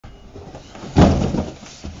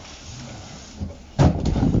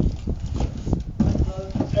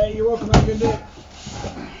Hey, you're welcome. Have a good day.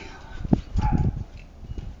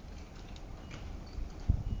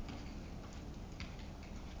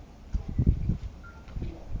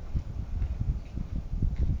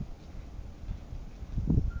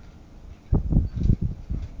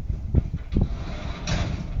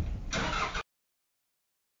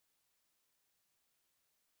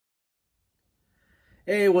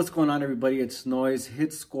 Hey, what's going on, everybody? It's Noise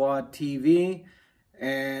Hit Squad TV,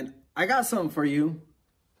 and I got something for you.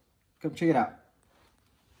 Come check it out.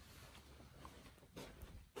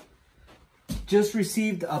 Just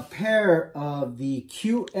received a pair of the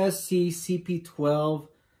QSC CP12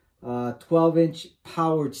 12-inch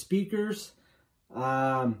powered speakers.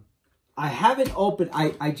 I haven't opened.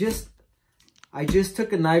 I just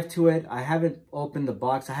took a knife to it. I haven't opened the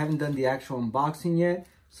box. I haven't done the actual unboxing yet.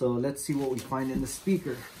 So let's see what we find in the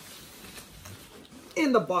speaker.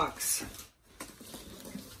 In the box.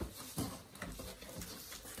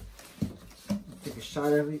 Take a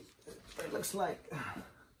shot of it. What it looks like.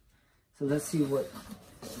 So let's see what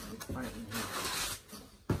we find in here.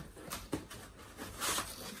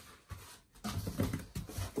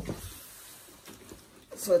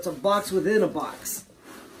 So it's a box within a box.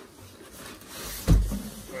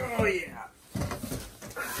 Oh yeah.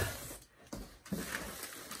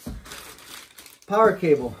 Power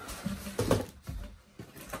cable.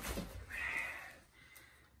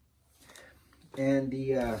 And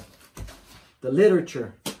the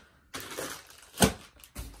literature. All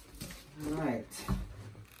right.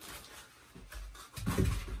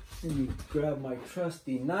 Let me grab my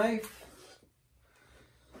trusty knife.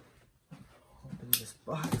 Open this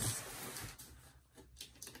box.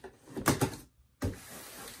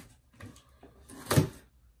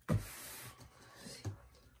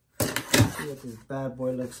 See what this bad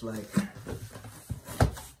boy looks like.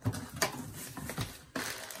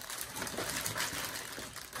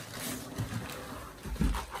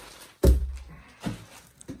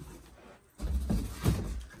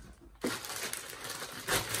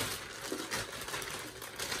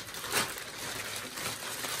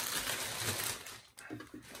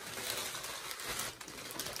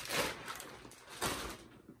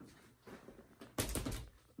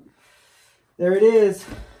 There it is.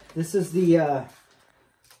 This is the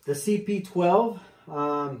CP12.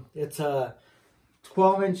 It's a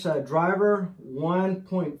 12-inch driver,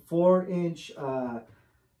 1.4-inch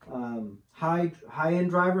high-end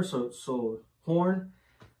driver, so horn.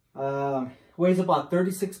 Weighs about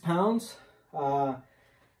 36 pounds.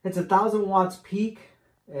 It's 1,000 watts peak,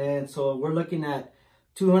 and so we're looking at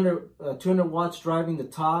 200 watts driving the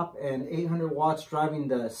top and 800 watts driving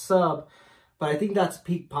the sub. But I think that's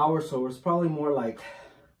peak power, so it's probably more like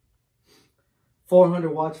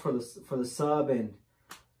 400 watts for the sub and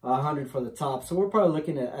 100 for the top. So we're probably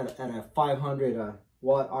looking at a 500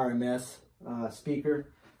 watt RMS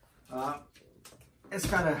speaker. It's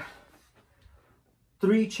got a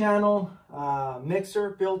 3-channel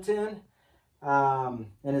mixer built in, and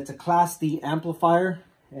it's a Class D amplifier.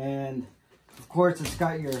 And of course, it's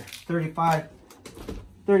got your 35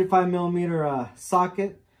 millimeter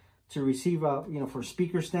socket to receive, for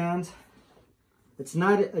speaker stands. It's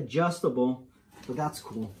not adjustable, so that's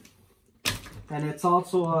cool. And it's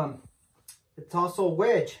also a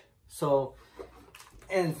wedge. So,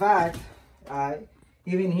 in fact,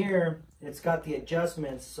 even here, it's got the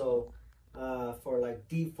adjustments. So, for like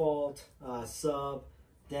default, sub,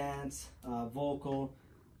 dance, vocal.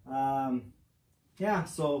 Yeah.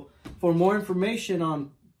 So, for more information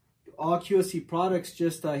on all QSC products,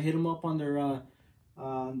 just hit them up on their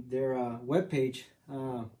webpage,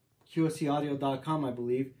 QSCaudio.com, I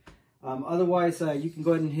believe. Otherwise, you can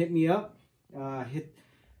go ahead and hit me up. Hit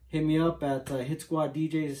me up at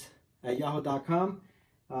hitsquaddjs@yahoo.com.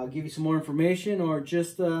 I'll give you some more information, or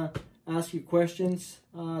just ask you questions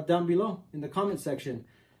down below in the comment section.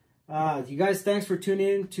 You guys, thanks for tuning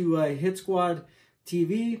in to Hit Squad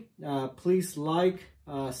TV. Please like,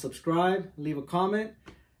 subscribe, leave a comment,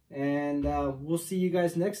 and we'll see you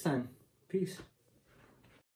guys next time. Peace.